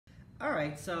All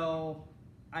right, so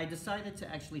I decided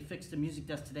to actually fix the music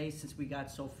desk today since we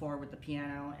got so far with the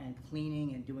piano and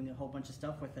cleaning and doing a whole bunch of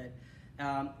stuff with it.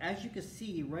 As you can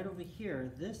see right over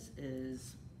here, this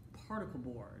is particle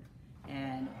board.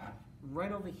 And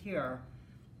right over here,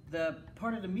 the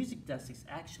part of the music desk is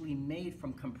actually made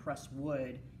from compressed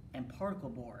wood and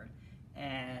particle board.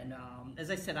 And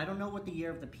as I said, I don't know what the year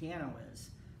of the piano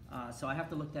is, so I have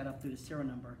to look that up through the serial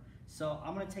number. So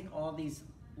I'm going to take all these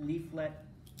leaflet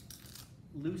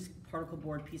loose particle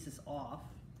board pieces off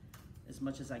as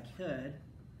much as I could,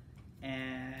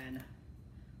 and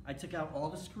I took out all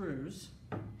the screws.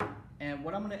 And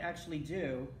what I'm going to actually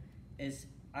do is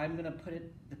I'm going to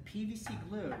put the PVC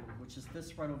glue, which is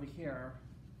this right over here,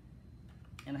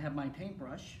 and I have my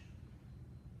paintbrush,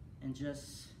 and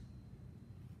just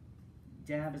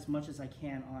dab as much as I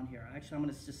can on here. Actually, I'm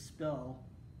going to just spill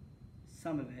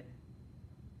some of it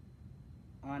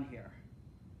on here,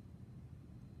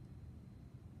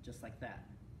 just like that.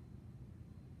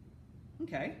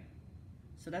 Okay,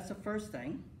 so that's the first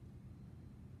thing.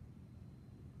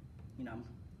 You know,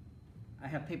 I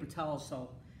have paper towels so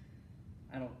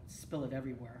I don't spill it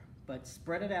everywhere, but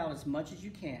spread it out as much as you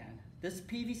can. This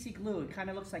PVC glue, it kind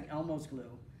of looks like Elmo's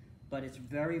glue, but it's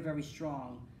very, very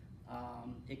strong.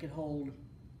 It could hold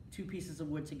two pieces of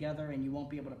wood together and you won't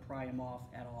be able to pry them off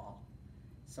at all.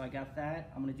 So I got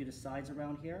that. I'm going to do the sides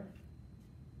around here.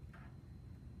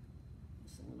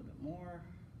 Just a little bit more.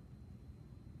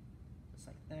 Just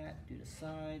like that. Do the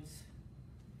sides.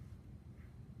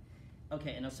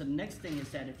 Okay, and so the next thing is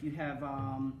that if you have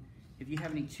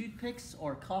any toothpicks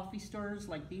or coffee stirrers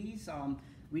like these,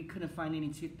 we couldn't find any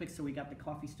toothpicks, so we got the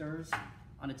coffee stirrers.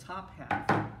 On the top half,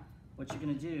 what you're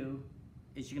going to do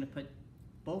is you're going to put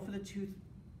both of the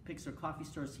toothpicks or coffee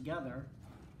stirrers together,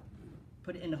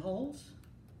 put it in the holes,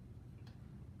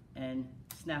 and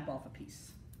snap off a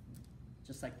piece,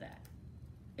 just like that.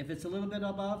 If it's a little bit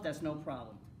above, that's no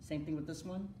problem. Same thing with this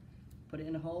one. Put it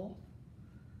in a hole,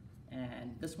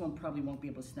 and this one probably won't be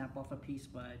able to snap off a piece,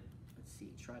 but let's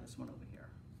see, try this one over here.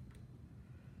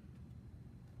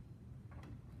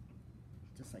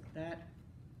 Just like that.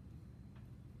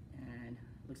 And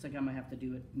it looks like I'm gonna have to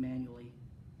do it manually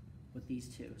with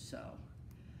these two. So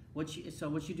what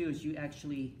you do is you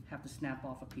actually have to snap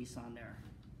off a piece on there.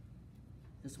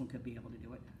 This one could be able to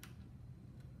do it.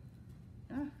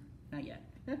 Not yet.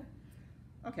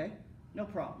 Okay, no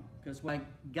problem. Because when I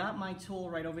got my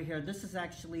tool right over here, this is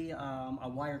actually a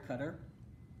wire cutter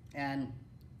and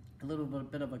a little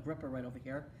bit of a gripper right over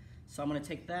here. So I'm going to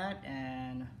take that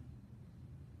and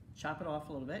chop it off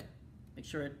a little bit. Make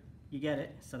sure you get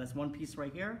it. So that's one piece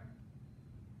right here.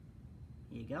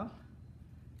 There you go.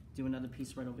 Do another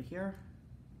piece right over here.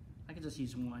 I can just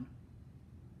use one.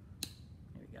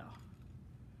 There we go.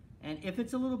 And if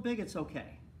it's a little big, it's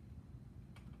okay.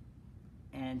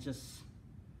 And just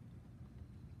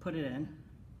put it in.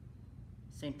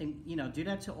 Same thing, you know, do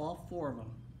that to all four of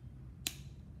them.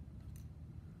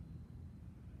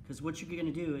 Because what you're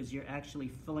going to do is you're actually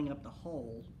filling up the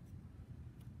hole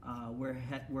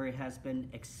where it has been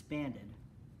expanded.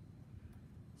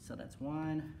 So that's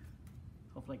one.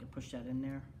 Hopefully I can push that in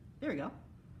there. There we go.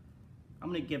 I'm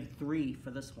going to give 3 for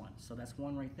this one. So that's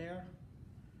 1 right there.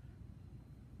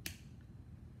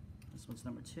 This one's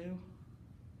number 2.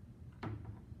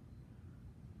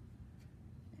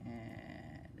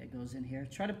 And it goes in here.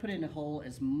 Try to put it in a hole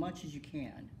as much as you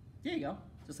can. There you go.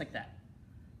 Just like that.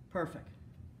 Perfect.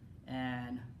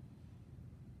 And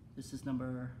this is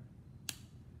number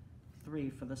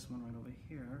 3 for this one right over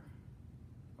here.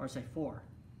 Or say 4.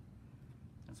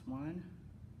 That's 1.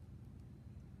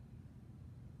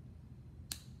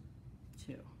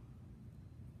 2.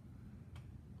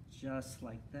 Just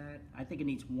like that. I think it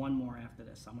needs 1 more after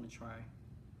this. I'm going to try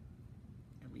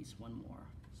at least 1 more.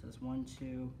 So there's 1,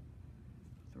 2,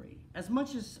 3. As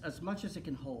much as it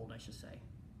can hold, I should say.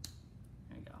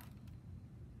 There you go.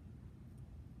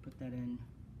 Put that in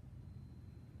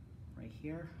right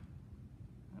here.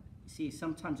 See,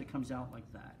 sometimes it comes out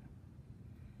like that.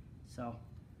 So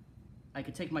I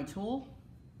could take my tool,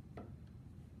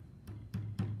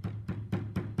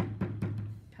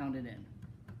 pound it in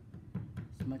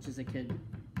as much as it could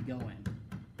go in.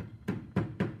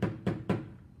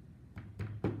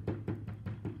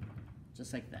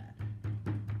 Just like that.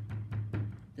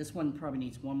 This one probably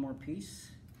needs 1 more piece,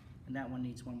 and that one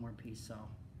needs 1 more piece, so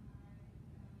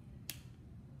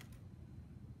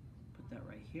put that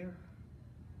right here.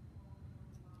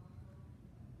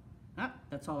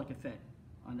 That's all I can fit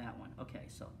on that one. Okay,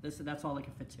 so that's all I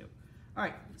can fit to. All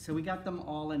right, so we got them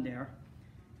all in there.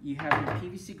 You have your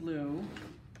PVC glue,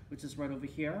 which is right over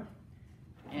here.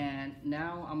 And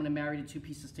now I'm gonna marry the 2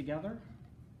 pieces together.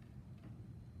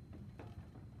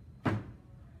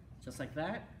 just like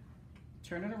that.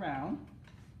 Turn it around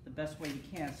the best way you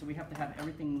can. So we have to have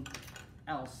everything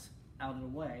else out of the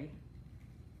way.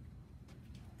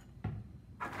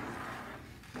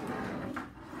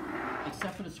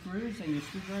 Except for the screws and your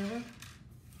screwdriver.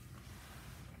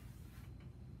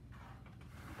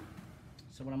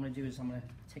 So what I'm going to do is I'm going to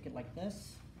take it like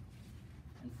this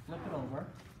and flip it over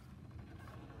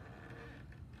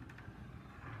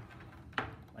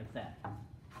like that.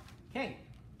 Okay,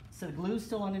 so the glue's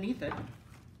still underneath it,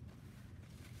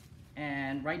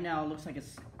 and right now it looks like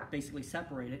it's basically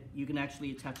separated. You can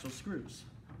actually attach those screws.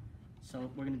 So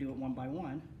we're going to do it one by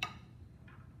one.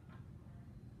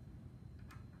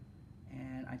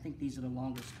 And I think these are the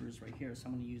longer screws right here, so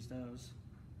I'm going to use those.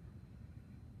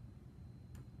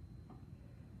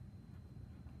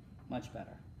 Much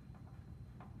better.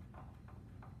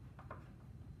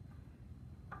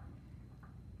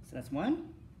 So that's one.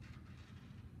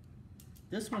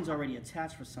 This one's already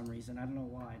attached for some reason. I don't know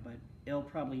why, but it'll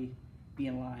probably be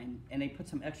in line. And they put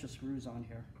some extra screws on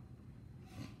here.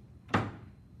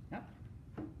 Yep.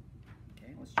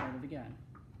 Okay, let's try it again.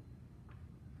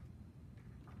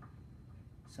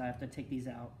 So I have to take these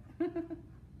out.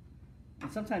 And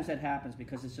sometimes that happens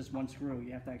because it's just one screw.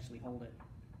 You have to actually hold it.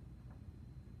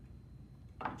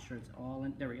 Make sure it's all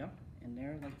in. There we go. In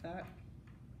there like that.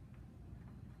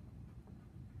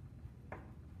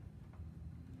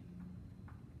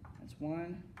 That's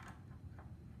one.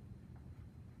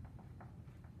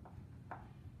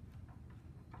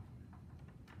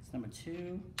 It's number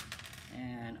two.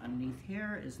 And underneath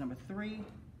here is number three.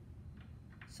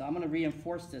 So I'm going to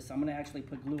reinforce this. I'm going to actually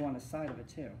put glue on the side of it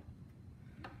too.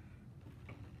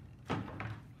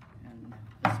 And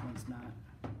this one's not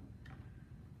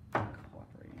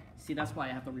cooperating. See, that's why I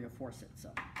have to reinforce it. So,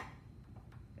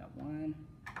 got one,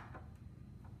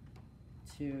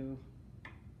 two,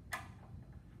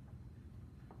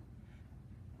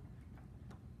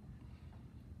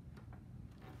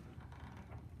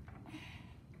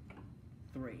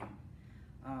 three.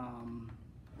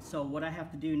 So what I have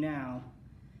to do now,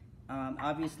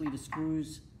 obviously the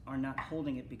screws are not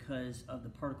holding it because of the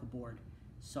particle board.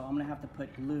 So I'm gonna have to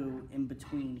put glue in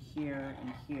between here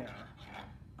and here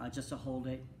just to hold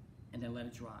it and then let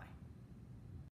it dry.